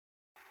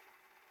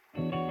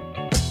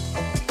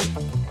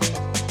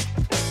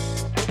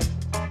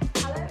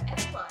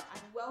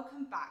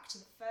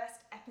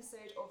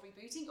of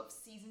rebooting of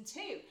season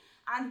 2.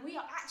 And we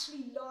are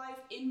actually live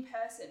in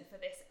person for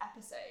this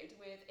episode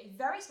with a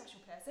very special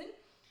person,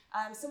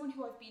 someone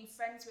who I've been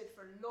friends with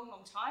for a long,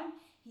 long time.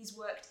 He's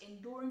worked in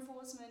law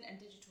enforcement and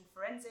digital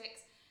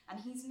forensics, and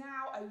he's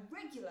now a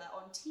regular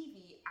on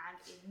TV and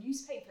in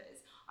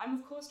newspapers. I'm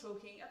of course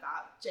talking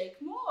about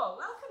Jake Moore.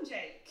 Welcome,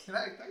 Jake.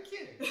 Hello, thank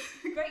you.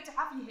 Great to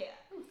have you here.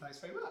 Oh, thanks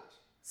very much.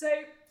 So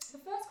the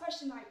first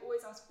question I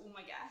always ask all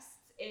my guests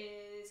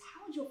is,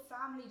 how would your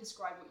family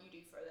describe what you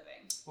do for a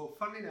living? Well,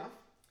 funnily enough,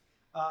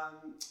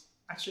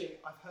 actually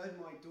I've heard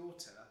my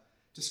daughter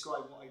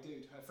describe what I do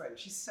to her friend.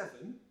 She's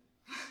 7,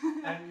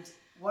 and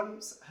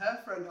once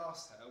her friend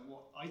asked her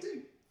what I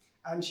do,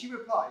 and she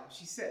replied,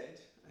 she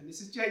said, and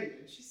this is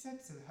genuine, she said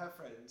to her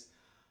friend,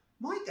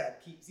 "My dad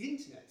keeps the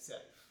internet safe."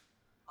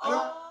 And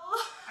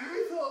I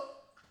really thought,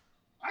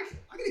 I'm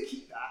going to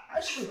keep that.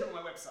 I should put it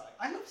on my website.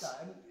 I love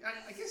that, and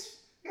I guess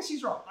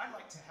she's right. I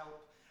like to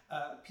help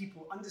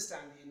people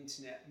understand the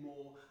internet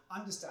more,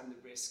 understand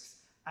the risks,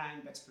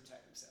 and better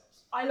protect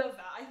themselves. I love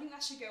that. I think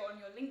that should go on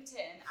your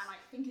LinkedIn, and I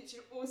think it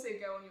should also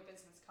go on your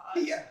business card.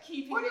 Yeah,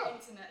 keeping the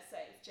internet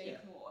safe,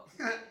 Jake Moore.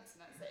 Keeping the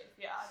internet safe.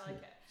 Yeah, I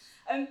like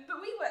it.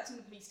 But we worked in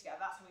the police together.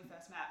 That's how we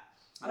first met.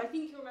 And I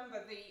think you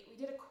remember we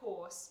did a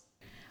course,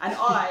 and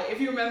if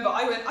you remember,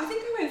 I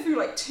went through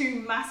like 2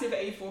 massive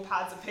A4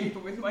 pads of paper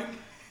with my.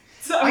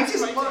 So I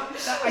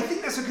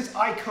think that's because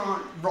I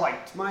can't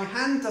write. My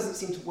hand doesn't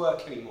seem to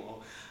work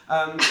anymore.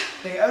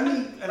 They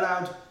only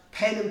allowed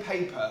pen and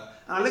paper,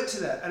 and I looked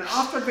at it, and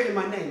after I'd written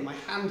my name, my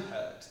hand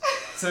hurt.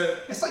 So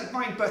it's like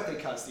buying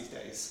birthday cards these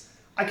days.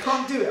 I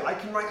can't do it. I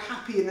can write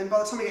happy, and then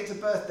by the time I get to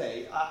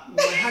birthday,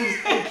 my hand is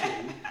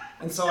aching,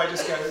 and so I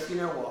just go, you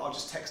know what? I'll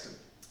just text them.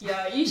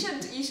 Yeah, you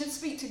should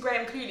speak to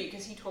Graham Cooley,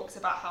 because he talks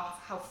about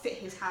how fit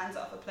his hands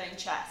are for playing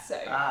chess. So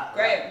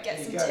Graham, get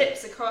some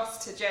tips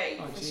across to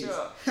Jake for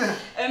sure.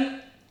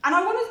 And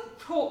I want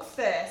to talk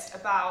first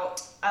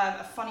about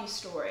a funny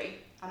story,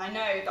 and I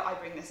know that I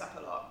bring this up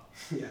a lot.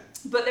 Yeah.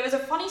 But there was a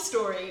funny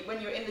story when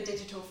you were in the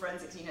digital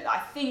forensics unit that I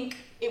think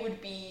it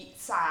would be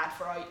sad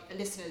for our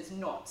listeners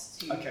not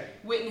to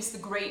witness the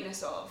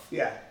greatness of.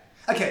 Yeah.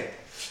 Okay,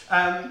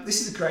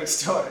 this is a great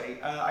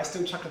story. I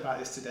still chuckle about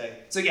this today.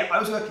 So yeah, I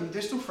was working in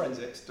digital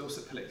forensics,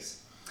 Dorset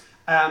Police.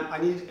 I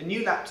needed a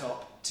new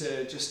laptop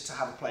to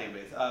have a play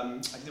with. I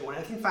didn't want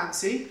anything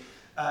fancy.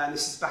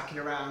 This is back in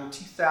around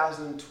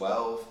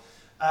 2012.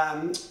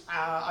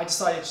 I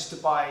decided just to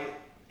buy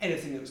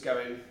anything that was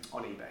going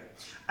on eBay.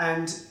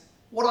 And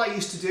what I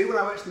used to do when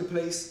I worked in the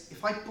police,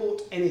 if I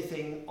bought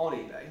anything on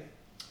eBay,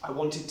 I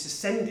wanted to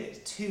send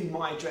it to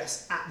my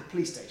address at the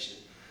police station,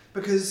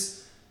 because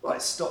well,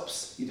 it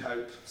stops, you'd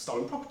hope,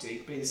 stolen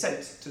property being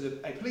sent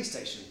to a police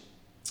station.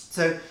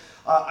 So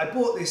I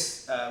bought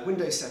this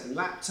Windows 7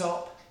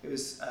 laptop. It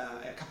was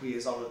a couple of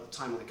years old at the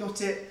time when I got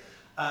it.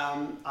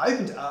 I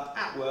opened it up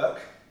at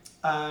work,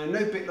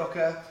 no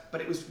BitLocker,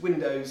 but it was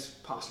Windows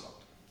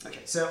pass-locked.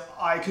 Okay, so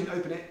I couldn't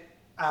open it.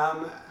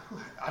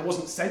 I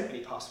wasn't sent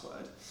any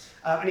password.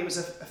 And it was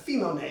a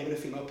female name and a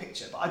female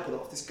picture, but I bought it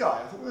off this guy.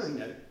 I thought,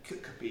 well,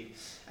 could be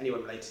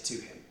anyone related to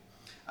him.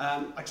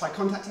 I tried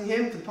contacting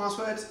him for the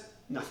password.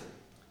 Nothing.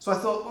 So I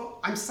thought, well,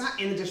 I'm sat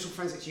in the digital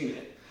forensics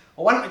unit,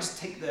 well, why don't I just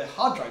take the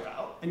hard drive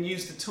out and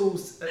use the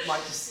tools at my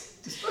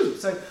disposal?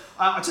 So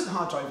I took the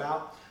hard drive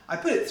out, I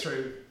put it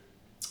through,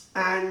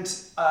 and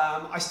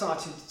I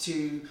started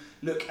to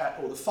look at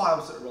all the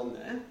files that were on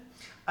there,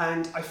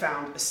 and I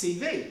found a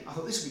CV. I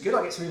thought this would be good,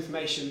 I'll get some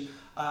information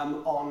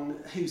on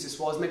who this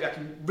was, maybe I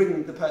can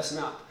ring the person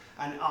up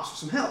and ask for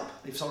some help.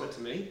 They've sold it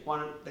to me, why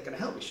not, they're going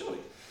to help me, surely.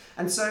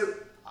 And so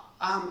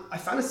I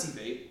found a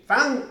CV,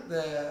 found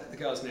the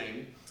girl's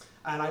name,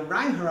 and I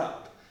rang her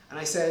up and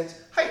I said,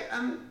 "Hey,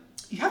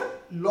 you haven't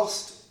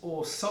lost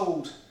or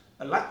sold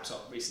a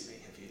laptop recently,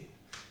 have you?"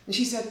 And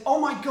she said,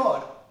 "Oh my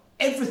God,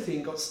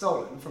 everything got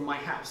stolen from my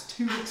house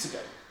 2 weeks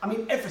ago. I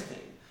mean,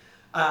 everything.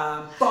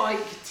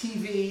 Bike,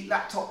 TV,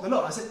 laptop, the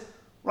lot." I said,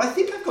 "Well, I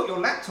think I've got your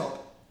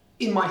laptop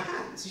in my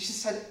hands." And she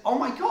said, "Oh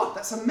my God,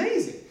 that's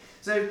amazing."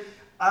 So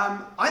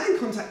I then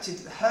contacted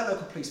her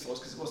local police force,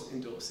 because it wasn't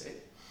in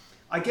Dorset.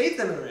 I gave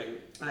them a ring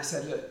and I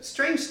said, "Look,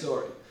 strange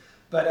story,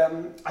 but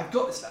I've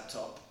got this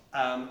laptop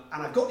and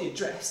I've got the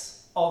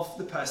address of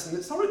the person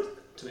that sold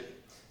it to me."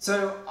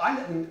 So I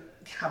let them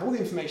have all the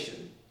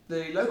information.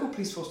 The local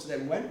police force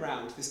then went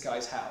round to this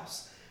guy's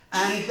house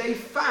and they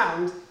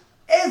found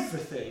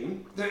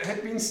everything that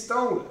had been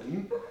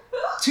stolen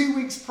 2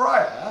 weeks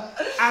prior,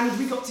 and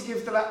we got to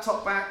give the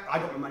laptop back. I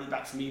got my money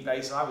back from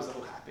eBay, so I was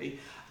all happy.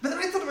 But then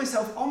I thought to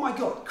myself, oh my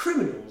God,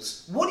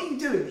 criminals, what are you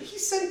doing? He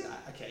sent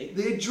that, okay?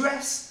 The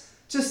address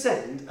to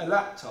send a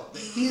laptop that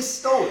he has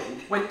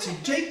stolen went to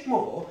Jake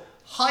Moore,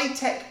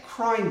 High-Tech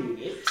Crime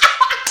Unit,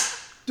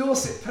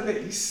 Dorset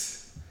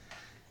Police,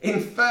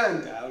 in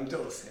Ferndown,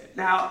 Dorset.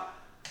 Now,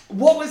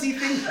 what was he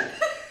thinking?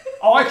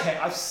 Oh, okay,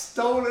 I've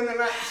stolen a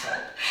laptop.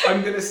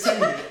 I'm going to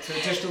send it to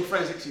a digital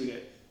forensics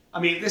unit. I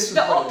mean, this was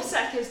the brilliant.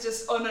 OPSEC is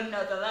just on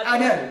another level. I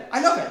know,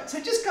 I love it. So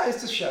it just goes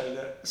to show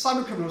that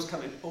cyber criminals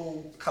come in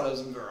all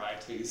colours and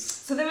varieties.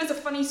 So there was a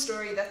funny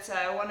story that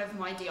one of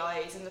my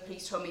DIs in the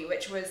police told me,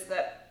 which was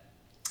that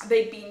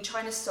they'd been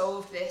trying to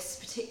solve this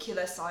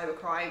particular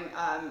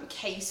cybercrime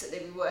case that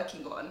they were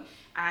working on,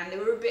 and they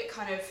were a bit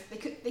kind of,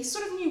 they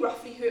sort of knew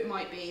roughly who it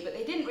might be, but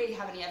they didn't really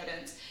have any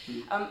evidence.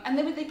 And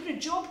they put a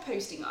job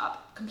posting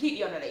up,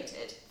 completely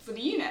unrelated, for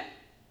the unit.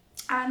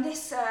 And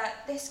this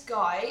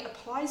guy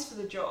applies for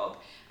the job,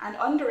 and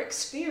under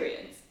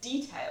experience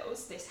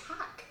details this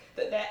hack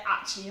that they're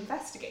actually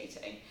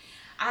investigating.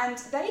 And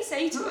they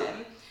say to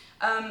him,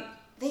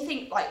 they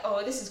think like,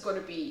 oh, this has got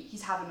to be,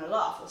 he's having a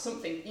laugh or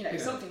something,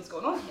 something's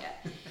going on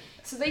here.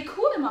 So they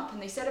call him up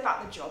and they said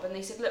about the job, and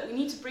they said, look, we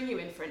need to bring you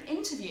in for an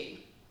interview.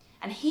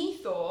 And he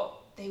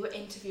thought they were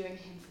interviewing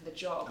him for the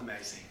job.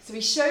 Amazing. So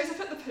he shows up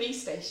at the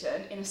police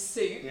station in a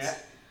suit. Yeah.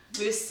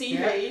 With a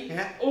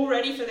CV, all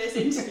ready for this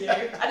interview,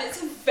 and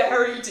it's a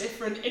very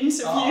different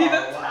interview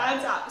that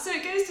plans out. So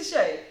it goes to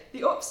show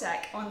the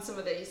OPSEC on some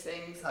of these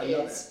things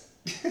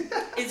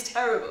is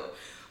terrible.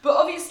 But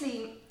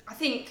obviously, I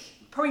think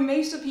probably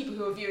most of the people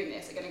who are viewing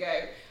this are going to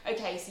go,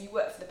 okay, so you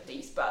work for the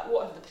police, but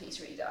what have the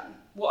police really done?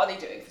 What are they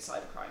doing for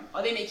cybercrime?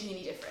 Are they making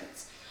any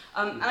difference?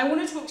 And I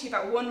want to talk to you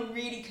about one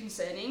really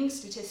concerning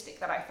statistic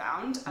that I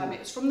found. It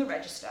was from the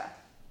Register,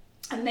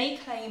 and they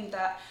claimed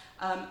that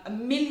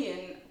 1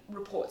 million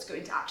reports go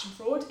into action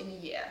fraud in a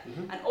year,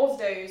 and of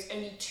those,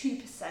 only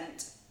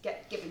 2%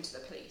 get given to the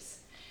police.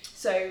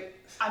 So,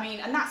 I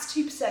mean, and that's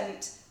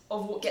 2%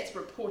 of what gets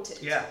reported.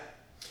 Yeah.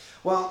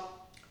 Well,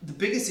 the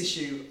biggest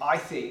issue I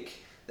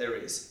think there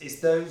is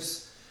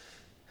those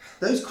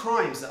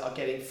crimes that are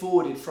getting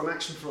forwarded from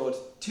action fraud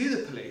to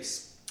the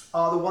police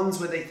are the ones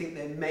where they think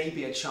there may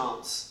be a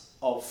chance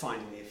of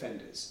finding the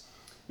offenders.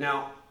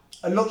 Now,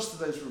 a lot of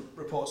those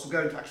reports will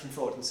go into action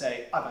fraud and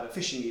say, I've had a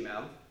phishing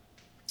email.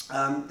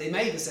 They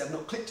may even say I've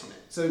not clicked on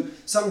it. So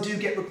some do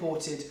get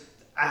reported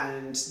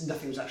and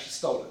nothing was actually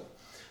stolen.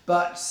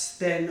 But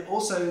then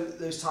also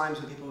those times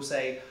when people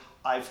say,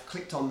 I've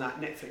clicked on that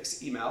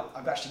Netflix email,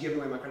 I've actually given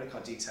away my credit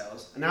card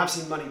details, and now I've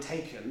seen money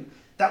taken,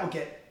 that will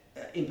get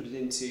inputted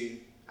into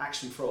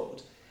action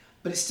fraud.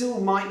 But it still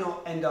might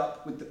not end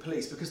up with the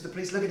police, because the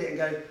police look at it and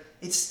go,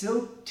 it's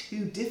still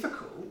too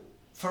difficult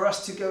for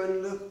us to go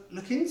and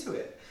look into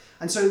it.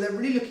 And so they're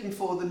really looking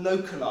for the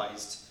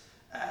localised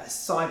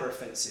cyber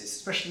offences,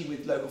 especially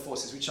with local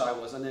forces, which I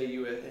was. I know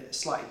you were in a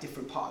slightly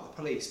different part of the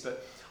police,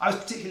 but I was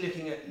particularly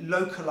looking at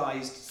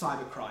localised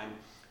cybercrime,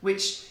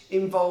 which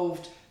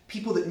involved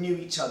people that knew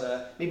each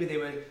other. Maybe they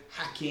were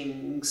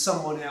hacking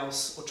someone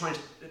else or trying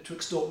to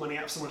extort money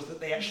out of someone that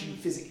they actually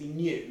physically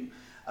knew.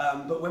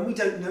 But when we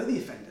don't know the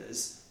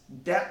offenders,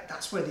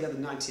 that's where the other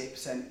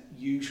 98%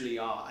 usually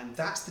are. And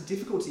that's the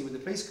difficulty with the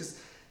police,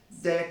 because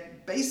they're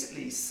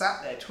basically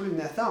sat there twiddling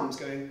their thumbs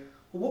going,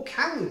 well, what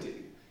can we do?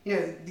 You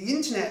know, the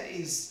internet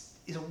is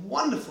a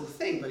wonderful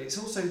thing, but it's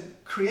also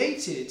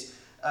created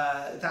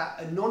that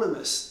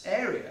anonymous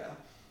area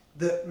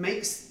that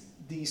makes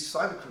these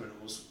cyber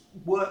criminals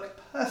work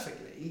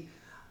perfectly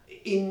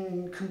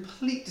in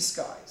complete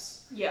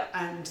disguise. Yeah.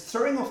 And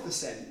throwing off the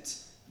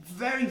scent,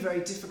 very, very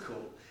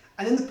difficult.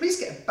 And then the police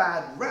get a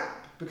bad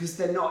rap because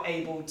they're not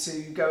able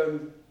to go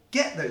and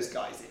get those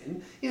guys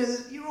in. You know,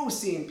 you're always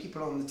seeing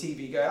people on the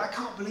TV go, I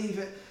can't believe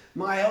it,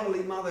 my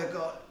elderly mother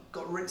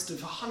got rinsed of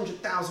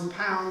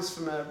 £100,000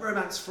 from a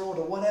romance fraud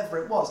or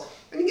whatever it was.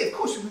 And of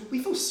course,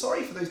 we feel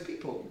sorry for those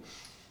people.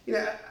 You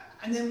know,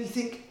 and then we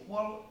think,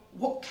 well,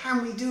 what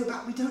can we do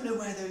about it? We don't know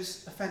where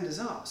those offenders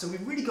are. So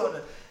we've really got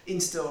to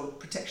instill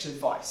protection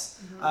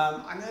advice.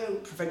 I know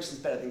prevention is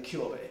better than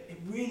cure, but it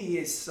really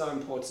is so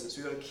important.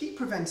 So we've got to keep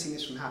preventing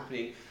this from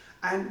happening,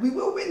 and we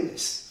will win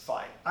this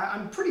fight.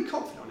 I'm pretty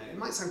confident on it. It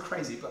might sound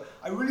crazy, but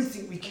I really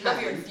think we can. I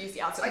love your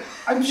enthusiasm.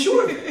 I'm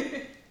sure of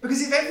it.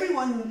 Because if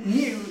everyone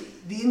knew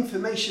the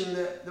information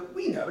that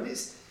we know, and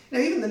it's, you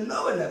know, even the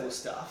lower level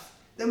stuff,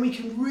 then we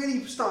can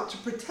really start to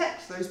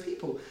protect those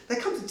people. There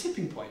comes a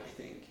tipping point, I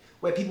think,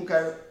 where people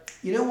go,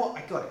 you know what,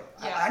 I got it.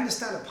 Yeah. I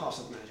understand a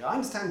password manager, I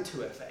understand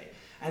 2FA.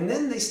 And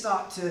then they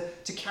start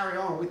to carry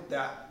on with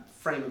that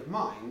frame of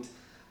mind,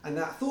 and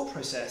that thought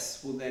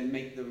process will then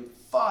make them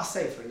far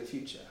safer in the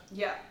future.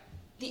 Yeah.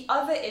 The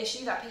other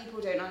issue that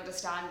people don't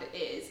understand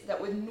is that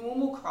with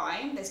normal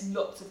crime, there's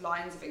lots of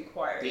lines of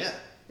inquiry. Yeah.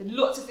 There's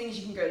lots of things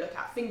you can go look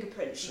at,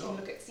 fingerprints, Sure. you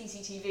can look at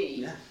CCTV.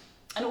 Yeah.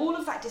 And all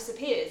of that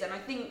disappears, and I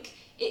think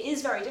it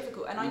is very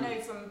difficult. And I know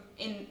from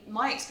in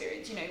my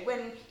experience, you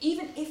know,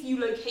 even if you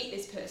locate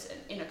this person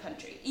in a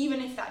country,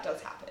 even if that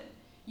does happen,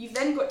 you've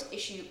then got to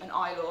issue an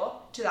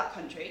ILAW to that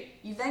country.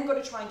 You've then got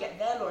to try and get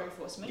their law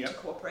enforcement to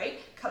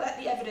cooperate, collect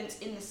the evidence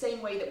in the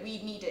same way that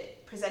we need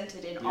it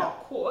presented in our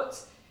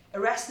courts,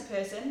 arrest the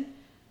person,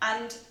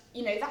 and,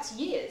 you know, that's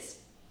years.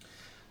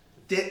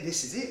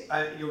 This is it.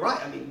 You're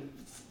right. I mean,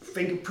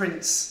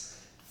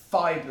 fingerprints,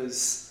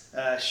 fibres,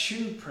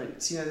 shoe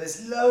prints. You know,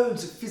 there's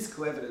loads of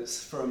physical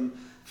evidence from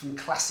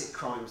classic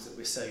crimes that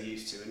we're so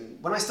used to.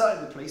 And when I started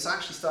in the police, I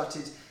actually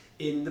started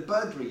in the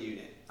burglary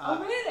unit.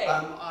 really?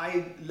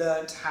 I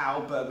learnt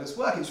how burglars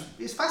work.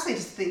 It's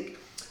fascinating to think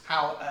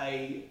how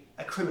a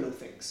criminal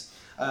thinks.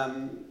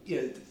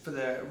 For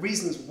the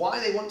reasons why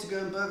they want to go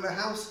and burgle a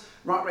house,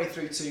 right way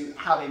through to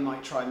how they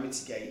might try and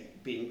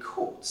mitigate being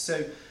caught.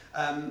 So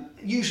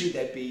usually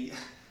there'd be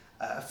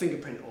a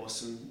fingerprint or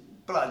some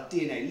blood,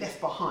 DNA left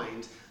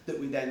behind that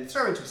we then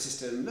throw into a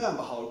system, lo and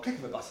behold, click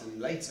of a button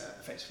later,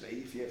 effectively,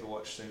 if you ever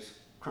watch those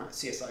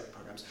CSI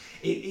programs,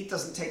 it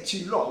doesn't take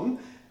too long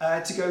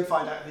to go and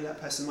find out who that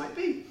person might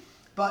be.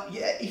 But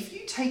yeah, if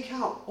you take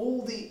out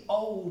all the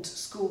old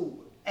school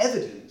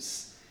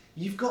evidence,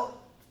 you've got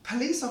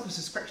police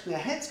officers scratching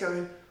their heads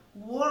going,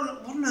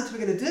 what on earth are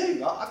we going to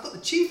do? I've got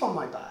the chief on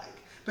my back,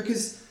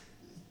 because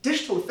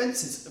digital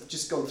offences have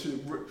just gone through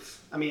the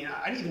roof. I mean,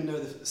 I don't even know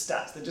the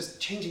stats. They're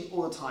just changing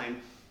all the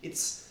time.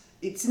 It's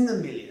in the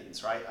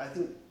millions, right? I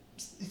think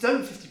it's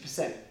over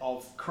 50%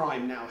 of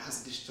crime now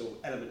has a digital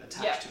element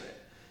attached to it.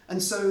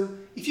 And so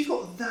if you've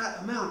got that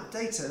amount of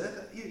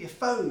data, your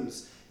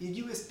phones,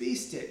 your USB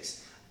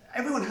sticks,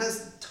 everyone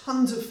has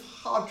tons of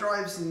hard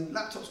drives and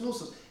laptops and all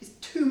sorts. It's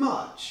too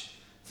much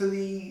for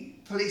the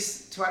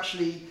police to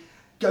actually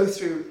go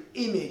through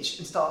image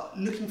and start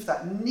looking for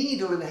that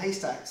needle in a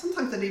haystack.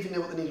 Sometimes they don't even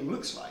know what the needle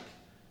looks like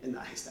in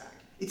that haystack.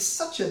 It's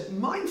such a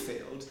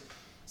minefield.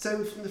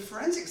 So from the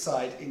forensic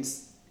side,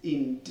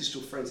 in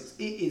digital forensics,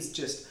 it is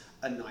just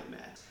a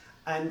nightmare.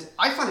 And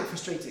I find it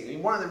frustrating. I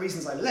mean, one of the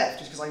reasons I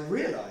left is because I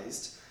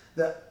realised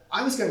that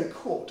I was going to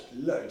court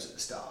loads at the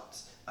start,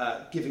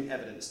 giving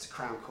evidence to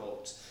Crown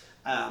Court,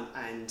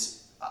 and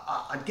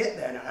I'd get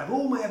there and I'd have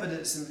all my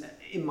evidence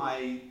in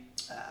my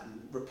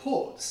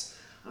reports.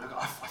 And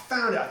I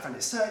found it. I found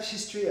his search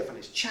history. I found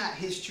his chat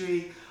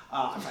history.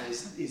 I found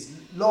his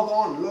log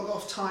on, log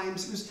off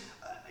times. It was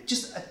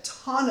just a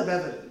ton of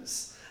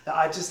evidence that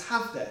I just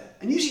have there.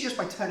 And usually just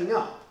by turning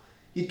up,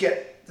 you'd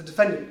get the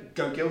defendant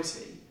go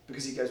guilty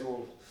because he goes,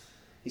 well,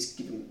 he's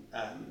given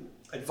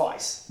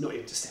advice not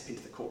even to step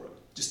into the courtroom.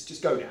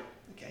 Just go now,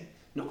 okay?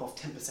 Knock off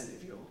 10%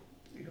 of your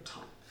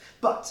time.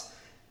 But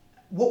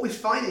what we're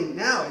finding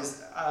now is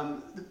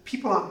that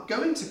people aren't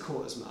going to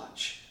court as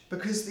much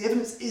because the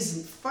evidence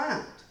isn't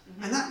found.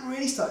 Mm-hmm. And that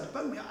really started to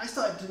bug me. I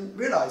started to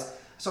realise,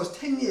 so I was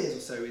 10 years or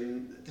so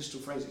in the digital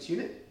forensics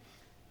unit.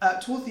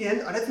 Towards the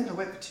end, I don't think I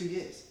went for 2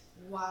 years.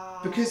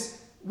 Wow.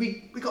 Because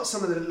we got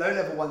some of the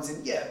low-level ones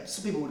in. Yeah,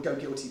 some people would go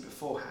guilty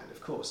beforehand,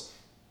 of course.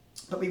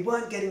 But we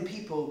weren't getting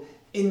people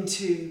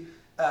into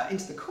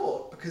the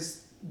court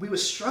because we were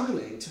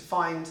struggling to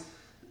find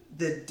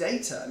the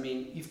data. I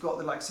mean, you've got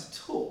the likes of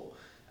Tor,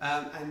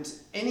 and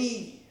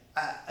any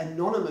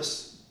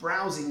anonymous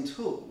browsing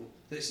tool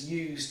that's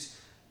used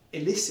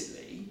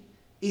illicitly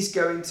is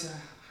going to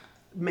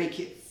make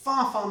it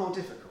far, far more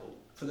difficult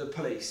for the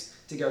police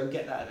to go and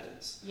get that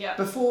evidence. Yeah.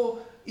 Before,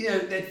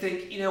 they'd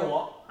think, you know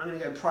what, I'm going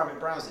to go private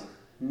browsing.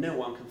 No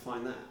one can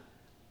find that.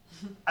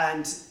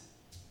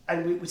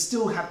 and we would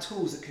still have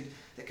tools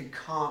that could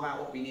carve out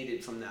what we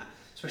needed from that.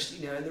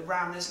 Especially, in the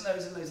RAM, there's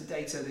loads and loads of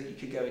data that you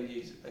could go and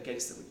use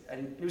against them.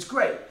 And it was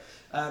great.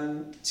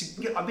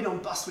 I've been on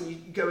bus when you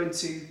go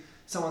into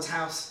someone's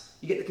house,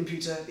 you get the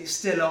computer, it's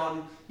still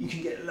on, you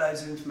can get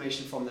loads of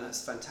information from that.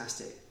 It's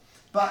fantastic.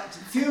 But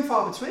few and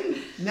far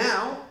between.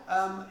 Now,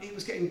 it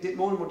was getting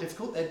more and more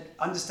difficult. They'd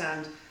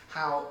understand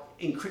how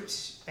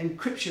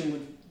encryption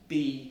would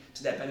be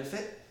to their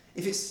benefit.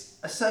 If it's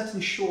a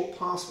certain short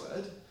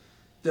password,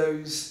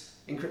 those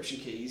encryption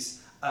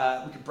keys,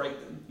 we could break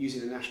them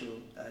using the National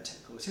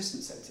Technical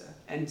Assistance Centre,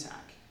 NTAC.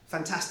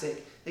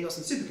 Fantastic. They got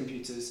some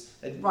supercomputers,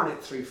 they'd run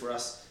it through for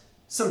us.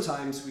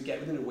 Sometimes we get,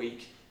 within a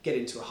week, get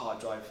into a hard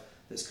drive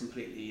that's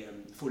completely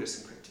full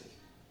disk encrypted.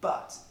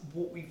 But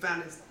what we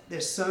found is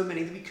there's so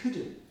many that we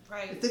couldn't.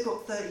 Right. If they've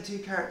got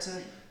 32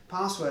 character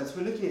passwords,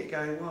 we're looking at it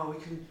going, well,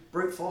 we can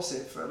brute force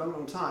it for a long,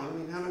 long time. I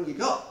mean, how long you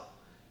got?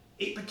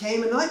 It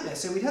became a nightmare.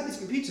 So we'd have these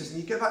computers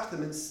and you go back to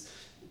them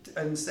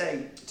and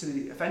say to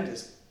the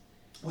offenders,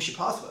 what's your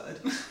password?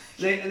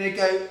 and they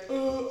go,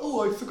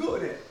 oh, I've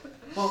forgotten it.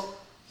 Well,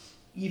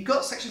 you've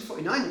got section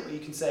 49 where you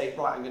can say,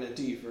 right, I'm going to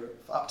do you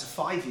for up to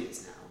 5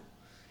 years now.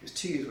 It was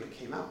 2 years when it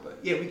came out, but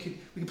yeah, we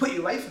could put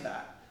you away for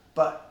that.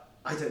 But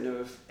I don't know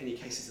of any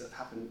cases that have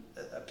happened,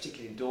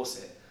 particularly in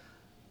Dorset.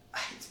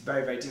 It's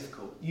very, very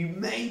difficult. You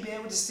may be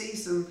able to see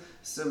some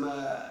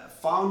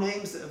file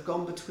names that have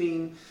gone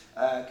between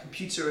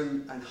computer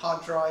and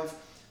hard drive,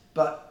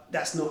 but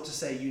that's not to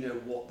say you know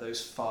what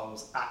those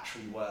files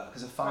actually were,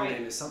 because a file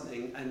name is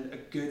something, and a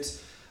good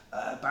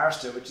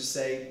barrister would just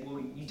say,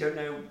 well, you don't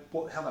know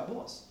what the hell that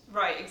was.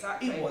 Right,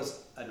 exactly. It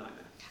was a nightmare.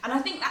 And I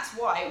think that's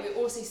why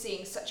we're also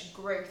seeing such a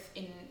growth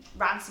in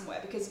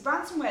ransomware, because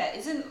ransomware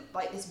isn't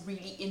like this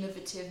really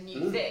innovative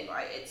new thing,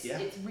 right?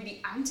 It's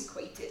really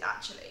antiquated,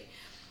 actually.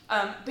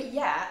 But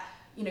yeah,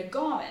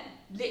 Garmin,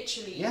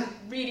 literally,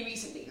 really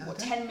recently,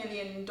 $10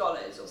 million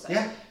or so.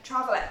 Yeah.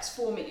 Travelex,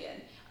 $4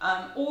 million.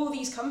 All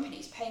these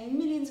companies paying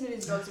millions and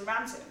millions of dollars in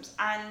ransoms.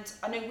 And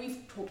I know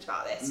we've talked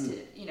about this,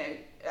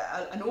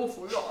 an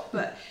awful lot.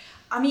 But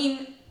I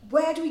mean,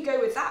 where do we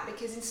go with that?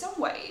 Because in some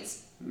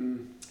ways,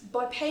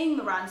 By paying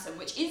the ransom,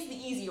 which is the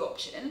easy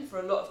option for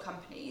a lot of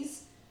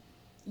companies,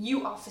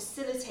 you are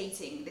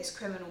facilitating this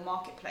criminal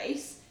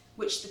marketplace,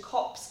 which the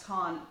cops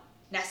can't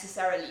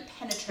necessarily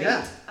penetrate.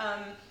 Yeah.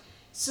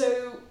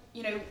 So,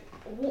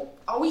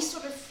 are we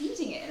sort of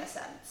feeding it in a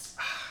sense?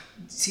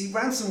 See,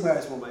 ransomware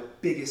is one of my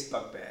biggest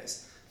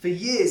bugbears. For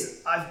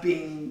years, I've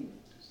been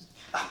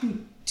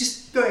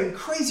just going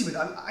crazy with it.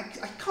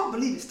 I can't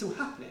believe it's still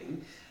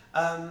happening.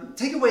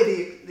 Take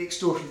away the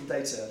extortion of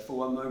data for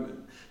one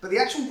moment, but the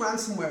actual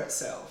ransomware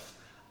itself,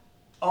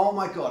 oh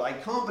my God, I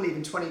can't believe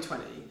in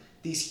 2020,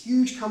 these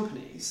huge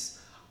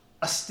companies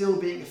are still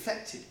being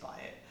affected by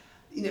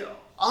it.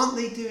 Aren't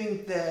they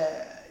doing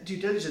their due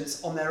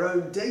diligence on their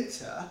own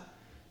data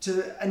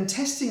and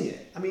testing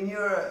it? I mean,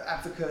 you're an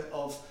advocate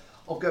of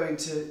going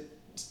to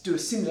do a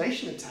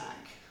simulation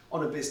attack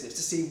on a business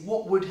to see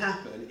what would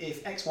happen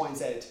if X, Y, and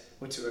Z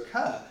were to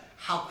occur.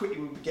 How quickly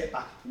would we get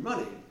back up and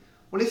running?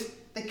 Well,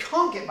 if they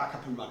can't get back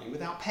up and running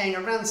without paying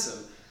a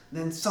ransom,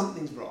 then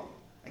something's wrong.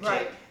 Okay?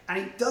 Right. And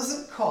it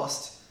doesn't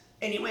cost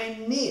anywhere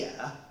near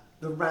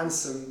the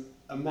ransom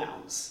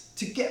amounts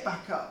to get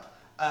back up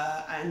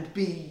and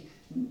be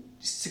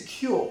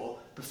secure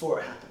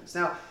before it happens.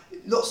 Now,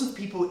 lots of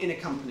people in a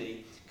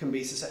company can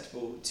be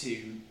susceptible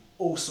to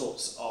all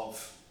sorts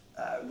of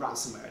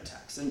ransomware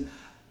attacks, and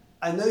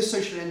those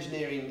social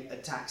engineering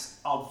attacks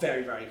are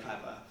very, very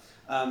clever.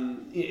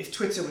 If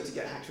Twitter were to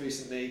get hacked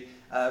recently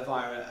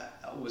via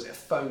a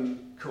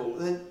phone call,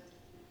 then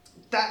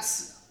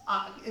that's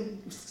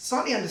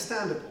slightly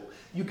understandable.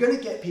 You're going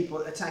to get people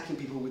attacking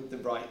people with the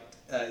right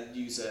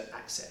user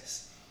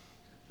access.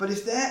 But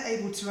if they're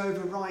able to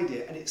override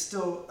it and it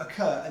still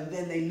occur and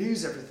then they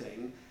lose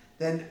everything,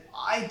 then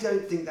I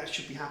don't think that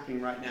should be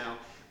happening right now.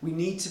 We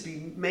need to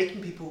be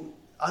making people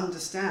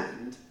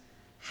understand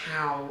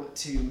how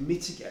to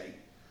mitigate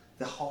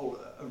the whole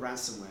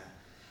ransomware.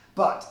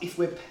 But if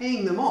we're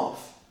paying them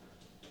off,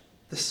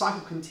 the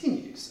cycle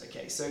continues.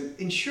 Okay, so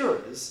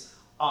insurers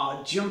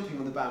are jumping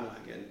on the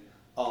bandwagon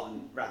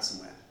on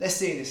ransomware. They're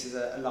seeing this as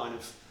a line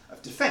of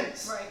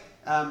defense.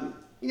 Right.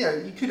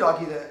 You could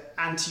argue that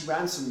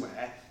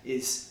anti-ransomware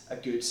is a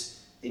good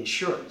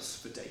insurance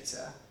for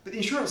data, but the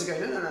insurers are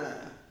going, no.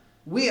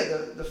 We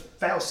are the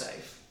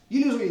fail-safe.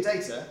 You lose all your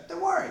data,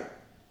 don't worry.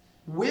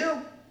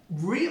 We'll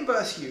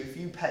reimburse you if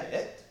you pay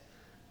it,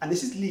 and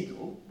this is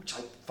legal, which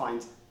I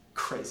find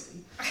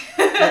crazy.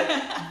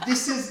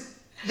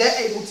 They're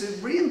able to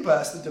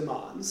reimburse the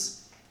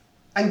demands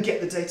and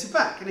get the data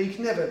back. You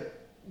can never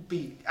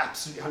be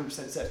absolutely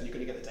 100% certain you're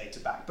going to get the data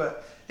back,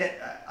 but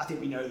I think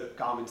we know that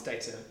Garmin's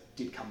data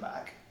did come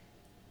back.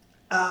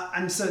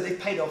 And so they've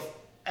paid off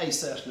a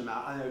certain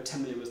amount. I know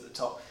 10 million was at the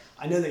top.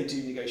 I know they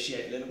do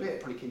negotiate a little bit,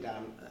 it probably came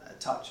down a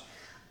touch.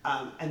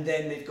 And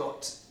then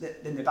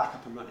they're back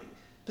up and running.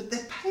 But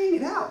they're paying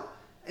it out.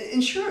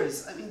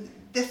 Insurers,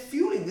 they're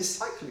fueling this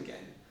cycle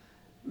again.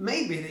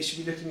 Maybe they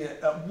should be looking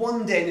at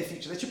one day in the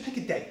future. They should pick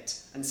a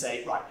date and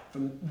say, right,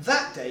 from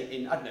that date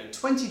in,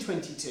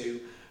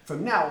 2022,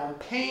 from now on,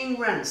 paying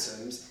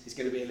ransoms is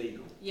going to be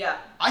illegal. Yeah.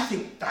 I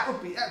think that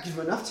gives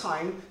them enough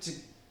time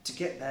to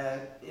get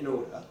there in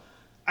order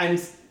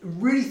and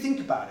really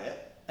think about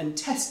it and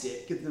test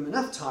it, give them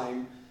enough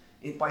time.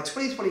 By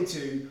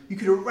 2022, you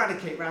could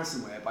eradicate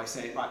ransomware by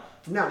saying, right,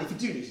 from now on, if you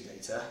do lose your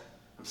data,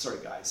 I'm sorry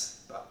guys,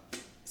 but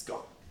it's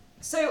gone.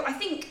 So I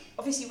think,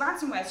 obviously,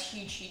 ransomware is a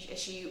huge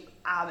issue.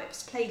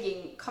 It's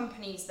plaguing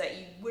companies that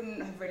you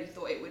wouldn't have really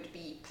thought it would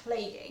be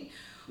plaguing.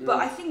 But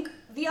I think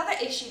the other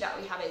issue that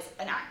we have is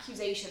an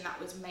accusation that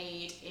was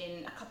made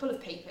in a couple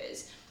of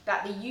papers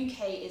that the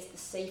UK is the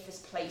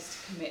safest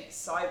place to commit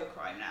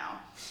cybercrime now.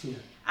 Yeah.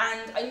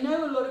 And I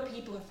know a lot of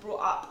people have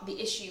brought up the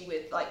issue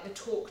with the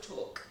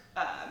TalkTalk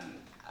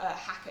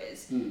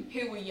hackers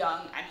who were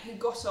young and who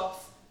got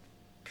off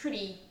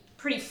pretty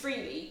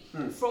freely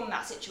from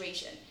that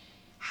situation.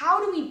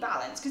 How do we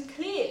balance? Because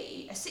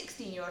clearly a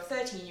 16-year-old,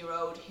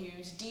 13-year-old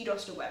who's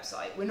DDoSed a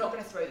website, we're not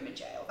going to throw them in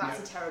jail.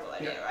 That's a terrible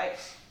idea, right?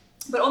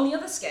 But on the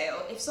other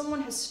scale, if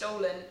someone has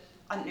stolen,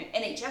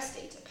 NHS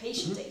data,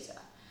 patient data,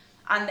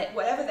 and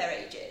whatever their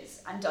age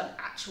is, and done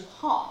actual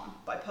harm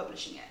by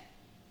publishing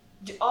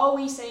it, are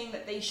we saying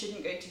that they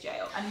shouldn't go to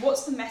jail? And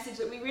what's the message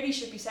that we really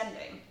should be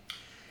sending?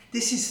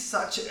 This is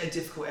such a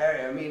difficult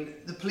area.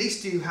 The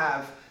police do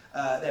have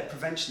their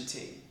prevention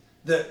team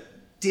that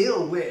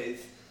deal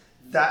with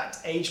that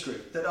age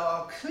group that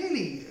are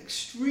clearly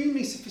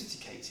extremely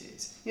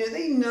sophisticated.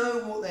 They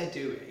know what they're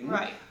doing.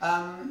 Right.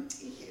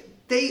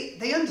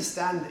 They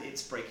understand that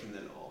it's breaking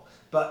the law,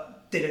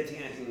 but they don't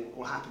think anything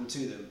will happen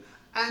to them.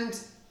 And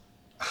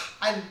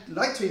I'd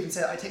like to even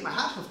say that I take my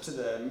hat off to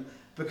them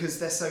because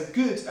they're so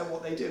good at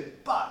what they do.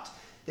 But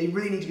they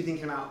really need to be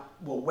thinking about,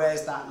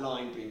 where's that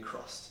line being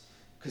crossed?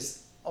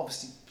 Because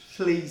obviously,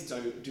 please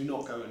do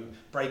not go and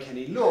break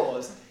any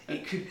laws.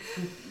 It could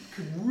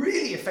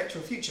really affect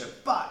your future.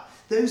 But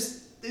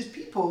those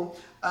people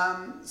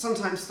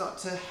sometimes start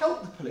to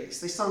help the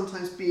police. They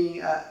sometimes they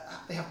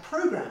have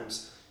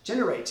programs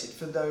generated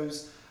for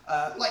those,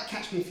 like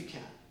Catch Me If You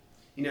Can.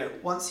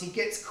 Once he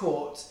gets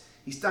caught,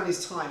 He's done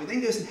his time. He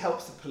then goes and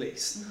helps the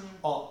police,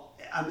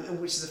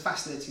 which is a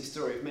fascinating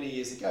story of many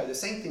years ago. The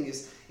same thing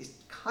is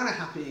kind of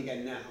happening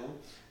again now.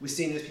 We're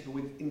seeing those people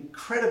with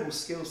incredible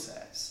skill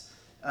sets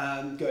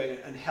going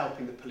and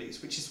helping the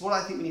police, which is what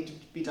I think we need to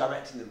be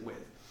directing them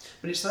with.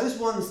 But it's those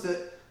ones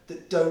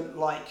that don't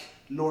like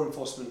law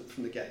enforcement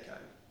from the get-go.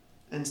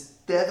 And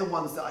they're the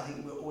ones that I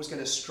think we're always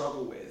going to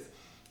struggle with.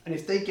 And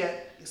if they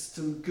get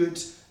some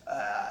good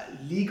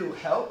legal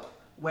help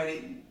when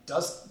it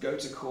does go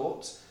to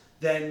court,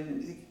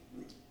 then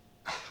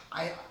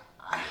I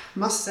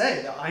must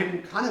say that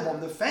I'm kind of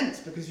on the fence,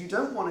 because you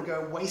don't want to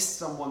go and waste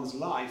someone's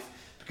life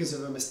because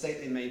of a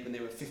mistake they made when they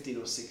were 15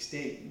 or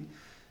 16.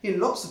 You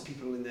know, lots of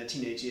people in their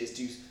teenage years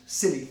do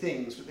silly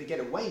things, but they get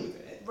away with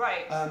it.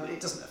 Right.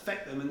 It doesn't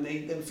affect them, and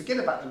they then forget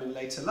about them in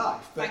later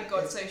life. But thank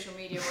God social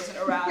media wasn't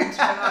around when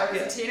I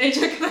was a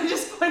teenager, can I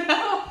just point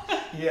out?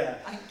 Yeah.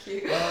 Thank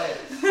you.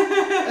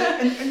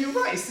 And you're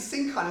right, it's the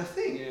same kind of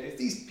thing. You know, if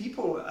these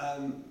people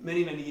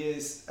many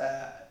years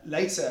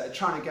later are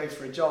trying to go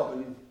for a job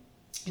and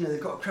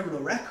they've got a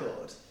criminal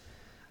record,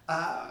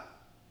 I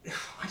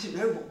don't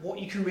know what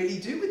you can really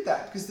do with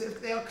that, because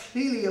they are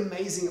clearly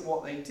amazing at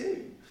what they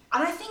do.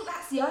 And I think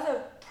that's the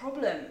other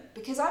problem,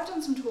 because I've done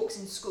some talks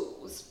in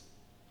schools,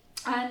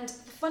 and the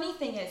funny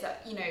thing is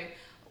that,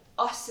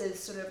 us as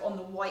sort of on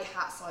the white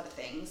hat side of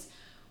things,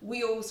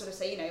 we all sort of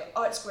say,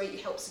 oh, it's great, you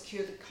help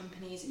secure the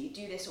companies and you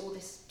do all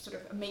this sort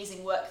of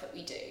amazing work that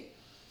we do.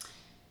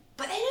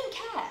 But they don't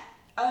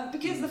care.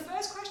 Because the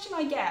first question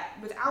I get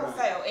without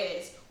fail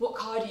is, what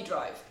car do you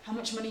drive? How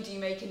much money do you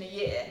make in a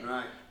year?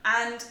 Right.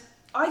 And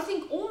I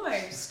think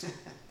almost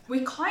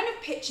we're kind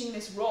of pitching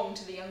this wrong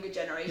to the younger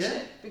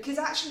generation, because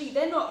actually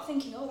they're not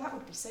thinking, oh, that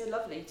would be so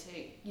lovely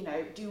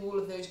to, do all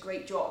of those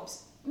great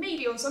jobs.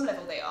 Maybe on some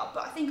level they are,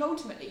 but I think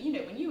ultimately,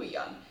 when you were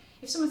young,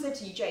 if someone said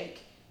to you,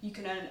 Jake, you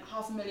can earn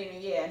 $500,000 a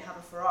year and have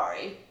a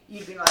Ferrari,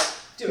 you'd be like,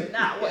 do it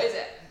now, what is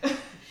it?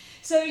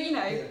 So,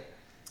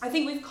 I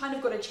think we've kind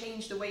of got to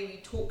change the way we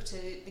talk to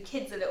the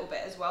kids a little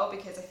bit as well,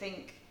 because I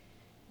think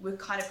we're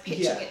kind of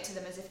pitching it to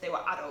them as if they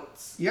were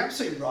adults. You're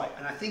absolutely right,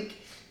 and I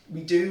think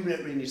we do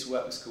really need to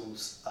work with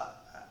schools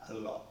a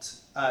lot.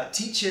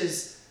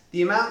 Teachers,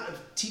 the amount of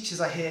teachers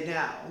I hear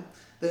now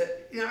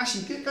that,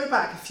 actually go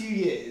back a few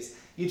years,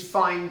 you'd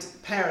find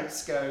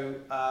parents go,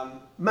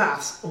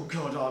 maths, oh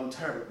God, I'm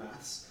terrible at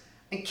maths.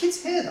 And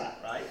kids hear that,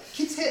 right?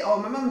 Kids hear,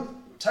 oh, my mum's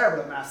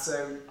terrible at maths,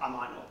 so I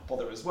might not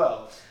bother as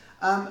well.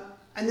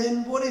 And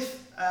then what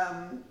if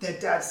their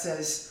dad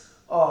says,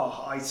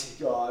 oh, IT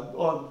guy,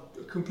 I'm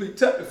a complete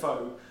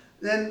technophobe?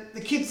 Then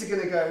the kids are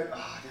going to go,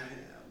 oh, no,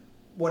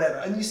 whatever.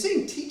 And you're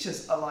seeing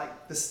teachers are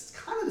like this,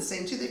 kind of the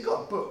same too. They've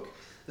got a book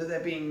that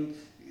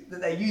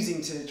they're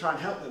using to try and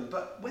help them.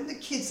 But when the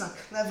kids are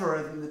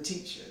cleverer than the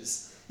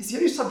teachers, it's the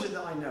only subject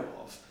that I know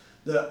of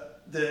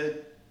that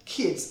the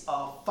kids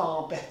are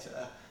far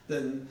better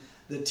than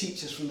the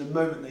teachers from the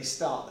moment they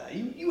start there.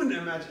 You wouldn't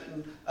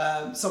imagine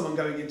someone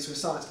going into a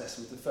science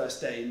lesson for the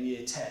first day in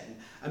year 10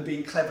 and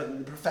being cleverer than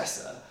the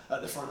professor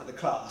at the front of the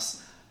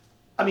class.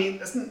 I mean,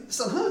 it's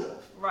unheard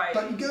of. Right.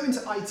 But you go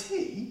into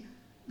IT,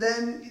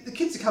 then the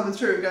kids are coming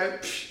through and go,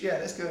 yeah,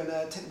 let's go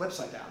and take the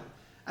website down.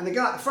 And the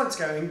guy at the front's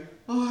going,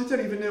 oh, I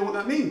don't even know what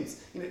that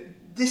means.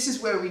 This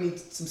is where we need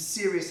some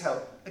serious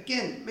help.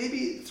 Again,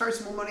 maybe throw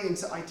some more money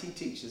into IT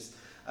teachers.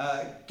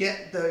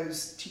 Get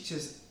those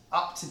teachers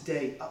up to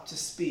date, up to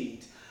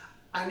speed,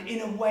 and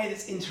in a way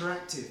that's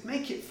interactive.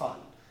 Make it fun.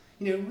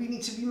 We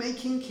need to be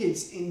making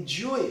kids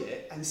enjoy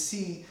it and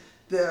see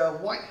the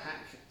white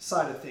hack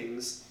side of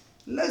things.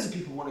 Loads of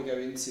people want to go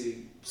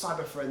into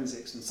cyber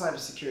forensics and cyber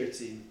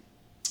security,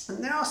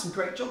 and there are some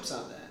great jobs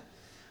out there,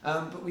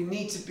 but we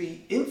need to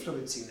be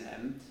influencing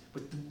them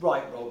with the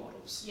right role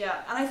models.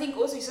 Yeah, and I think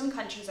also some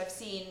countries I've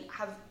seen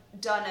have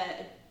done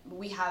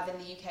we have in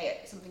the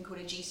UK something called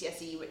a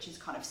GCSE, which is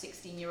kind of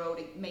 16-year-old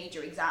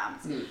major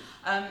exams.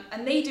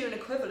 And they do an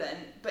equivalent,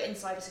 but in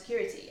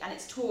cybersecurity, and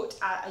it's taught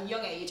at a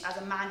young age as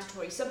a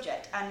mandatory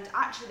subject. And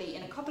actually,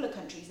 in a couple of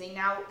countries, they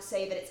now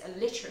say that it's a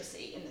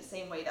literacy in the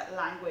same way that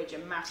language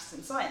and maths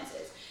and science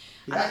is.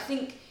 Yeah. And I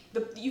think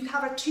you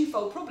have a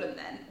twofold problem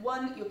then.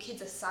 One, your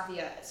kids are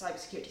savvier at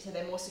cybersecurity, so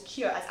they're more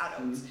secure as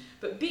adults.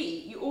 But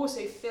B, you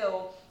also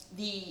fill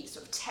the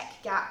sort of tech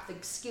gap, the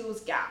skills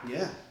gap.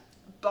 Yeah.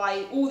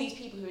 By all these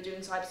people who are doing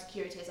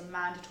cybersecurity as a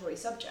mandatory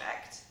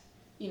subject,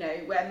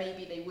 where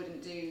maybe they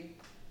wouldn't do.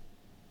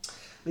 I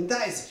mean,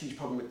 that is a huge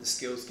problem with the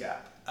skills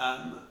gap.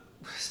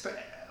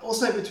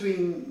 Also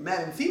between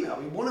male and female,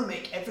 we want to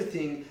make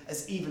everything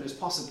as even as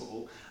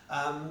possible,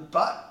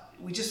 but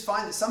we just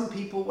find that some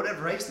people,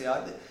 whatever age they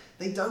are,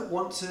 they don't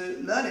want to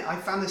learn it. I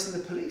found this in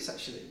the police,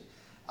 actually.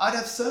 I'd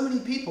have so many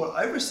people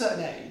over a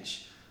certain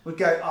age would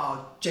go,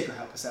 oh, Jake will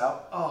help us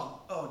out.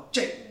 Oh,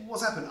 Jake,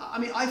 what's happened? I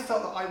mean, I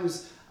felt that I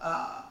was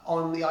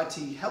on the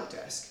IT help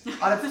desk.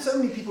 I'd have so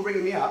many people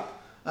ringing me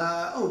up.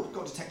 Got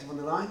a detective on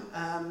the line.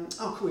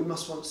 Oh, cool, he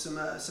must want some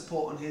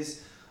support on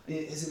his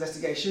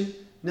investigation.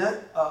 No?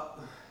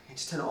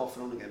 Just turn it off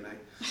and on again, mate.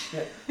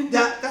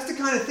 Yeah. That's the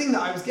kind of thing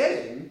that I was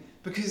getting,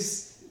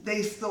 because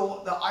they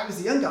thought that I was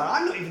the young guy.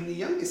 I'm not even the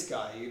youngest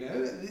guy, you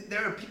know.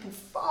 There are people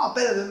far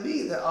better than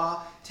me that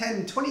are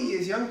 10, 20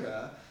 years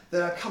younger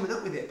that are coming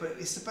up with it. But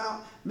it's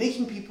about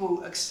making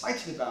people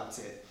excited about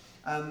it.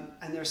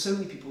 And there are so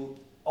many people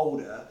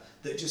older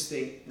that just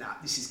think, nah,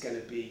 this is going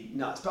to be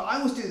nuts. But I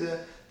always do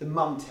the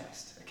mum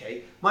test,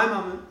 okay? My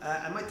mum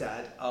and my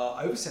dad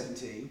are over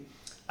 70.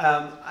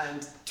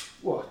 And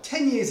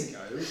 10 years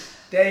ago,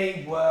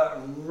 they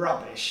were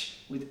rubbish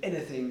with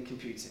anything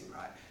computing,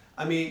 right?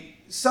 I mean,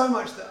 so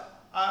much that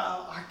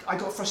I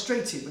got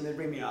frustrated when they'd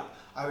ring me up.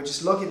 I would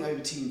just log in over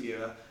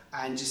TeamViewer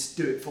and just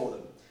do it for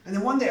them. And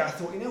then one day I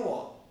thought, you know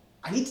what?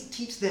 I need to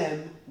teach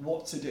them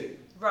what to do.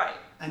 Right.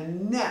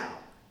 And now,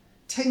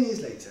 10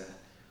 years later,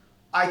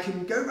 I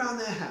can go around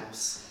their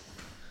house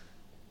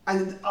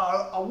and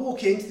I'll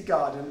walk into the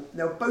garden,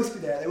 they'll both be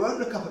there, they won't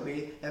look up at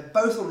me, they're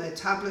both on their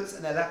tablets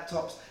and their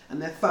laptops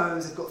and their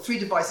phones, they've got 3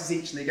 devices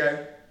each and they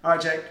go, all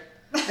right, Jake,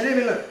 and they don't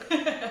even look.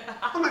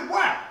 I'm like,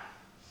 wow,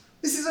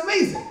 this is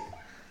amazing.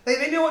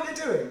 They know what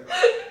they're doing,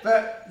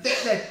 but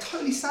they're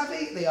totally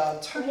savvy, they are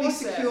totally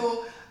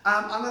secure,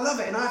 and I love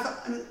it.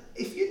 And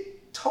if you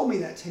told me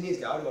that 10 years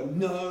ago, I would have got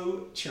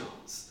no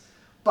chance.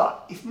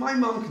 But if my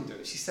mum can do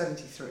it, she's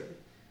 73,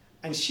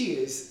 and she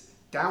is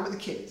down with the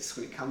kids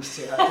when it comes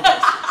to her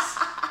devices,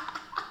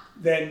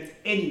 then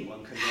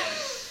anyone can learn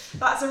it.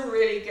 That's a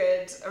really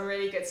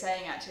good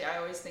saying, actually. I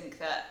always think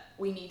that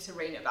we need to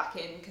rein it back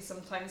in because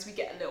sometimes we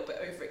get a little bit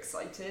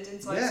overexcited in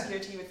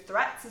cybersecurity with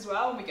threats as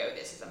well, and we go,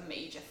 this is a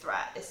major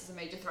threat,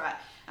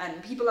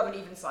 and people haven't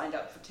even signed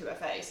up for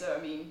 2FA, so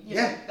I mean, you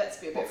know, let's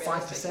be a bit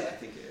realistic. 5% I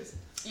think it is.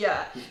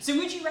 Yeah. So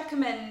would you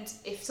recommend,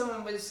 if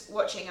someone was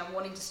watching and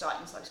wanting to start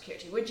in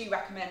cybersecurity, would you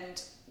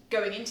recommend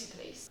going into the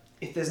police?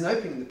 If there's an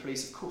opening in the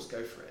police, of course,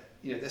 go for it.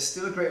 You know, they're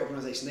still a great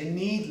organisation. They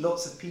need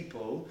lots of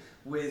people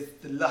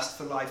with the lust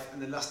for life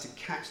and the lust to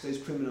catch those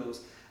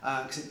criminals,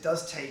 because it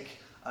does take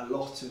a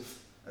lot of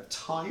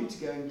time to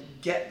go and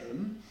get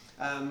them.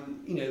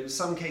 You know,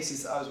 some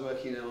cases that I was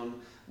working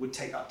on would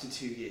take up to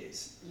 2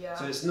 years. Yeah.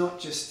 So it's not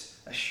just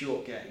a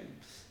short game.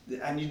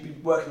 And you'd be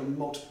working on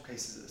multiple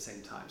cases at the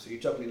same time, so you're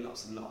juggling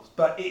lots and lots.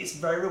 But it's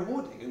very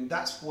rewarding, and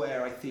that's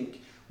where I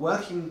think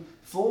working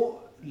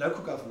for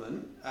local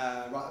government,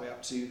 right the way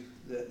up to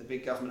the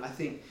big government, I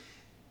think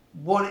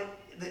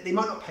they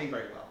might not pay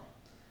very well,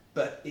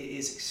 but it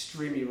is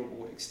extremely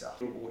rewarding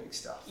stuff.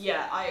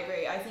 Yeah, I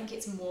agree. I think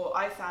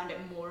I found it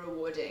more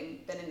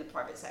rewarding than in the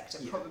private sector,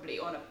 probably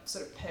on a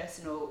sort of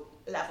personal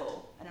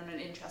level and on an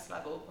interest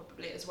level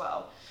probably as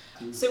well.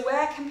 So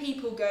where can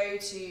people go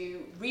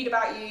to read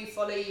about you,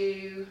 follow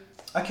you?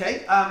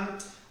 Okay, I'm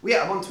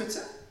on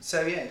Twitter,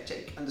 so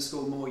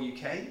Jake_Moore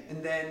UK,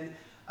 and then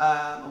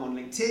I'm on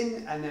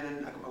LinkedIn, and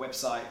then I've got my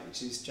website,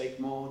 which is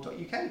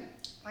jakemoore.uk.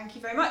 Thank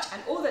you very much,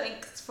 and all the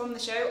links from the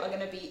show are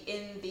going to be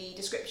in the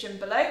description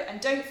below,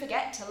 and don't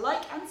forget to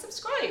like and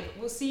subscribe.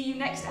 We'll see you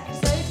next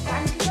episode.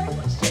 Thank you very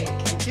much, Jake.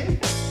 Thank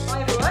you.